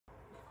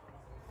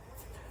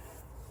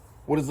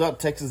What is up,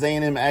 Texas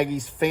A&M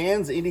Aggies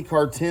fans?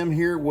 IndyCar Tim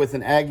here with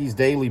an Aggies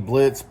Daily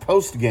Blitz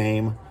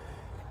post-game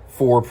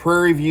for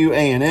Prairie View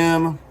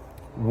A&M.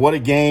 What a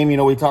game. You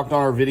know, we talked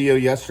on our video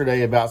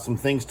yesterday about some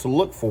things to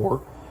look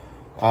for,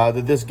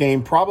 that this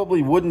game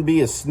probably wouldn't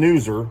be a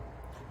snoozer,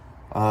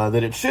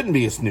 that it shouldn't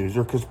be a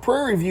snoozer, because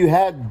Prairie View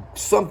had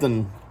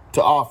something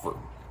to offer.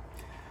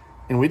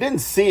 And we didn't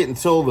see it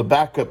until the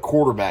backup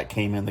quarterback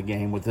came in the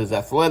game with his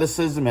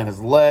athleticism and his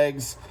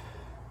legs.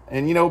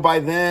 And, you know, by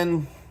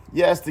then,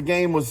 yes, the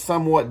game was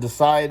somewhat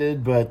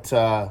decided, but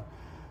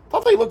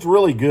thought they looked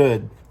really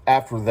good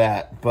after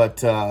that.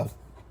 But,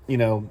 you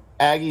know,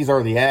 Aggies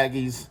are the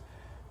Aggies.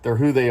 They're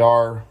who they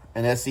are,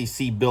 an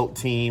SEC-built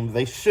team.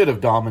 They should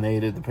have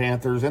dominated the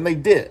Panthers, and they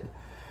did.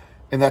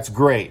 And that's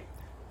great.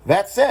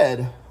 That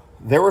said,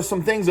 there were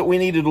some things that we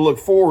needed to look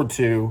forward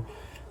to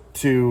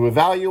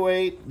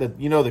evaluate, that,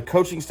 you know, the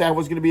coaching staff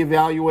was going to be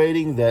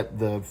evaluating, that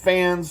the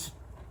fans,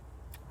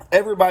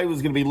 everybody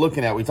was going to be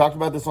looking at. We talked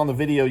about this on the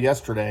video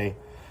yesterday,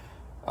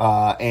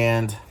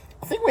 and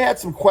I think we had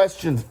some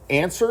questions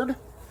answered.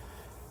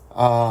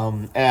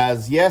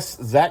 As, yes,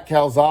 Zach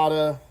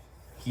Calzada,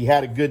 he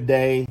had a good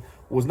day,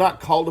 was not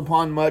called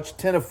upon much,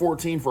 10 of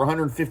 14 for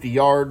 150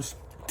 yards,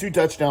 2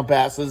 touchdown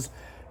passes.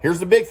 Here's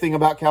the big thing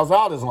about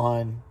Calzada's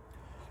line: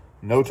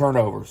 no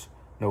turnovers,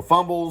 no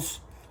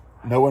fumbles,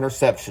 no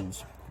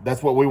interceptions.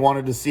 That's what we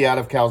wanted to see out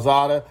of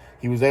Calzada.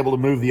 He was able to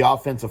move the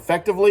offense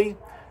effectively,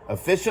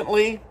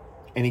 efficiently,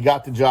 and he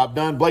got the job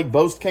done. Blake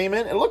Boast came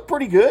in. It looked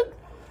pretty good,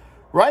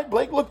 right?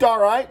 Blake looked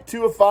all right.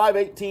 2 of 5,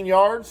 18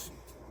 yards.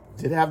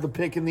 Did have the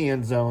pick in the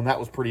end zone. That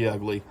was pretty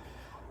ugly.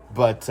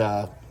 But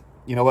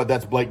you know what?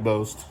 That's Blake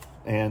Boast.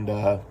 And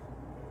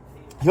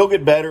he'll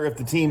get better if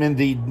the team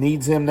indeed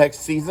needs him next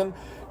season.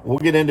 We'll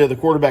get into the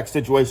quarterback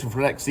situation for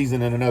next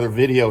season in another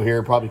video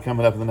here, probably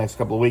coming up in the next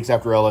couple of weeks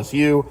after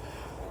LSU.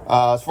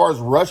 As far as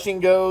rushing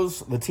goes,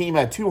 the team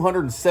had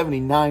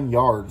 279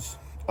 yards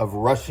of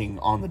rushing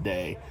on the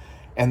day,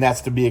 and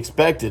that's to be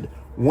expected.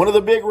 One of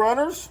the big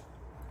runners,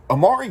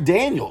 Amari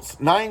Daniels,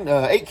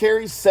 8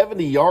 carries,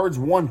 70 yards,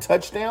 1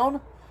 touchdown.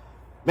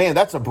 Man,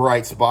 that's a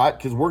bright spot,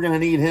 because we're going to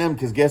need him,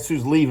 because guess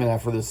who's leaving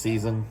after this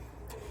season?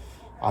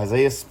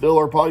 Isaiah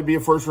Spiller will probably be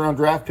a first-round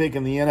draft pick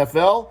in the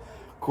NFL.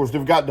 Of course,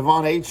 we've got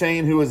Devon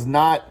Achane, who is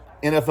not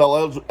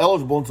NFL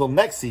eligible until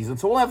next season,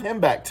 so we'll have him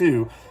back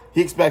too.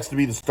 He expects to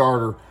be the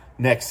starter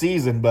next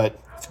season, but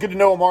it's good to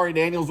know Amari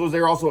Daniels was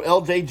there. Also,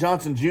 L.J.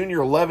 Johnson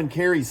Jr., 11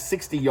 carries,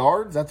 60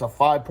 yards. That's a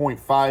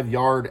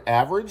 5.5-yard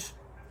average.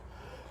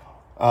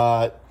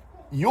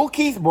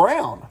 Keith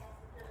Brown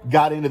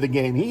got into the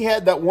game. He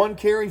had that 1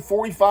 carry,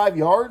 45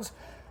 yards.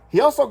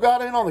 He also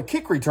got in on the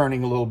kick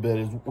returning a little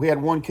bit. We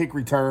had 1 kick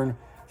return,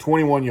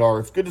 21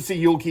 yards. Good to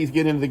see Keith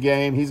get into the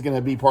game. He's going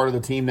to be part of the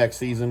team next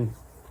season.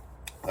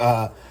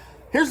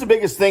 Here's the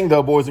biggest thing,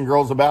 though, boys and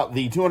girls, about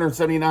the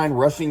 279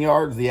 rushing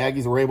yards the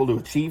Aggies were able to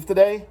achieve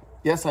today.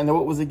 Yes, I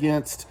know it was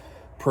against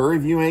Prairie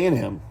View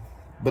A&M,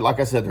 but like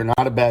I said, they're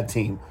not a bad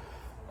team.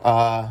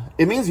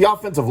 It means the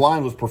offensive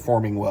line was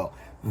performing well.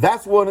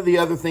 That's one of the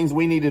other things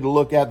we needed to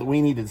look at, that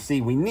we needed to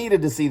see. We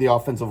needed to see the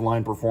offensive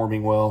line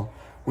performing well.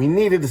 We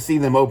needed to see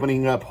them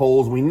opening up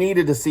holes. We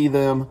needed to see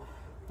them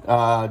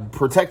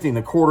protecting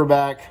the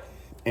quarterback,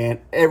 and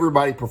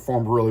everybody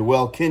performed really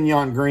well.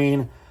 Kenyon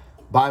Green,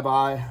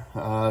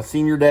 bye-bye.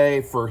 Senior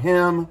day for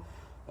him,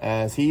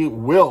 as he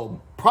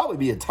will probably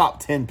be a top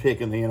 10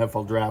 pick in the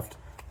NFL draft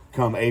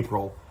come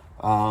April.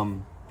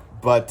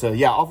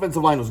 Yeah,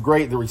 offensive line was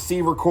great. The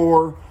receiver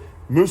core,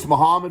 Moose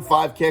Muhammad,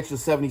 5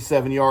 catches,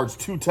 77 yards,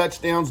 2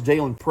 touchdowns.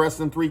 Jalen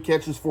Preston, 3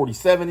 catches,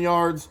 47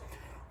 yards.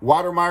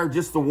 Watermeyer,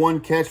 just the 1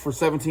 catch for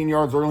 17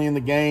 yards early in the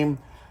game.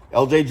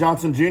 L.J.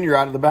 Johnson Jr.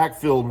 out of the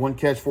backfield, 1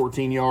 catch,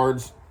 14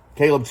 yards.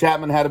 Caleb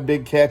Chapman had a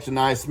big catch, and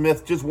Nia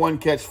Smith, just 1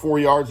 catch, 4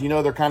 yards. You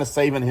know, they're kind of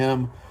saving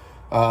him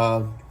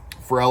for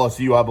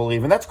LSU, I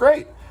believe, and that's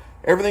great.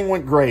 Everything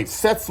went great.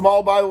 Seth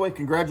Small, by the way,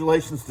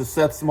 congratulations to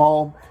Seth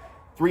Small.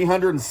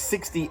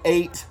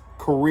 368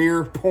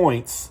 career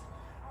points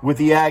with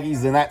the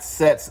Aggies, and that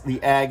sets the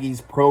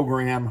Aggies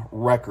program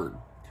record.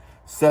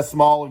 Seth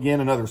Small, again,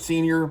 another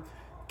senior.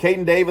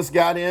 Caden Davis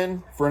got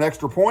in for an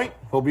extra point.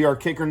 He'll be our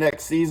kicker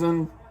next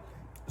season,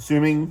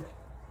 assuming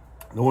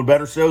no one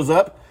better shows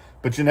up.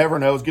 But you never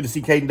know. It's good to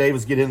see Caden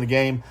Davis get in the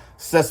game.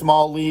 Seth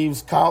Small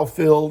leaves. Kyle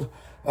Field,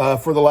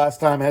 for the last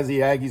time, as the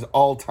Aggies'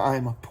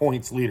 all-time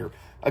points leader.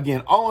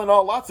 Again, all in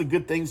all, lots of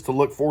good things to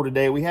look for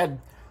today. We had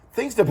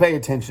things to pay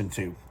attention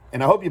to,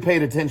 and I hope you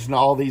paid attention to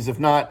all these. If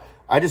not,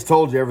 I just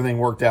told you everything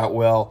worked out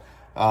well.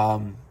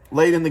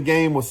 Late in the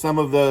game with some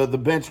of the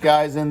bench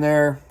guys in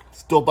there,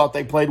 still thought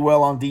they played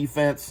well on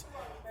defense.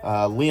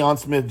 Leon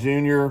Smith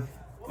Jr.,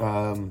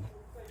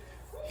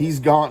 he's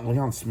gone.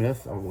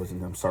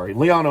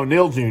 Leon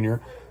O'Neal Jr.,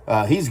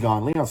 he's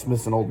gone. Leon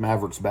Smith's an old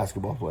Mavericks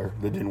basketball player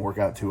that didn't work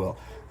out too well.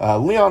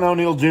 Leon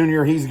O'Neal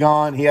Jr., he's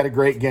gone. He had a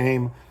great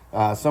game.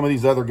 Some of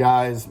these other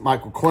guys,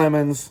 Michael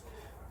Clemens,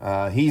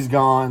 he's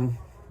gone.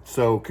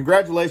 So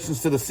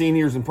congratulations to the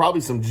seniors and probably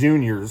some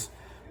juniors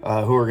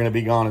who are going to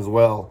be gone as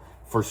well,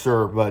 for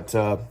sure. But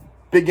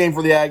big game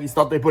for the Aggies.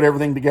 Thought they put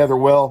everything together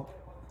well.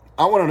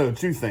 I want to know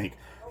what you think.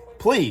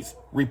 Please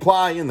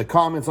reply in the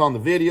comments on the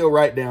video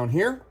right down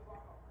here.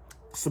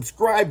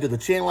 Subscribe to the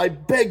channel. I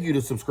beg you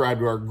to subscribe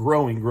to our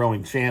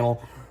growing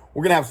channel.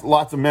 We're going to have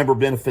lots of member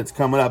benefits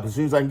coming up. As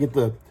soon as I can get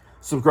the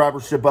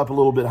subscribership up a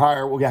little bit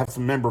higher, we'll have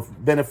some member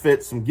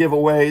benefits, some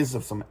giveaways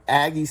of some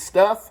Aggie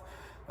stuff.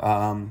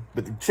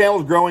 But the channel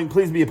is growing.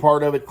 Please be a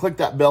part of it. Click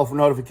that bell for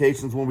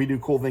notifications when we do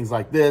cool things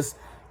like this.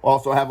 We'll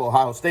also have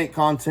Ohio State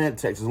content,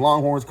 Texas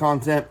Longhorns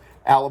content,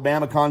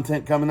 Alabama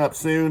content coming up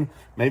soon.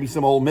 Maybe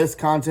some Ole Miss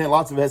content.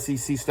 Lots of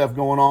SEC stuff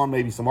going on.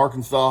 Maybe some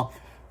Arkansas.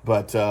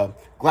 But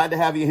glad to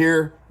have you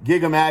here.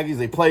 Gig 'em Aggies.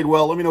 They played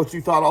well. Let me know what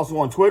you thought also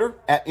on Twitter,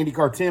 at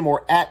IndyCar Tim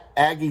or at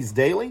Aggies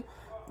Daily.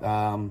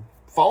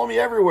 Follow me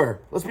everywhere.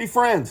 Let's be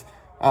friends.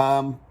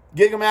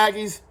 Gig 'em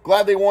Aggies.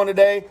 Glad they won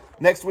today.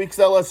 Next week's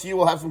LSU,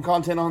 we'll have some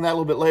content on that a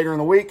little bit later in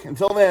the week.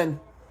 Until then,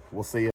 we'll see you.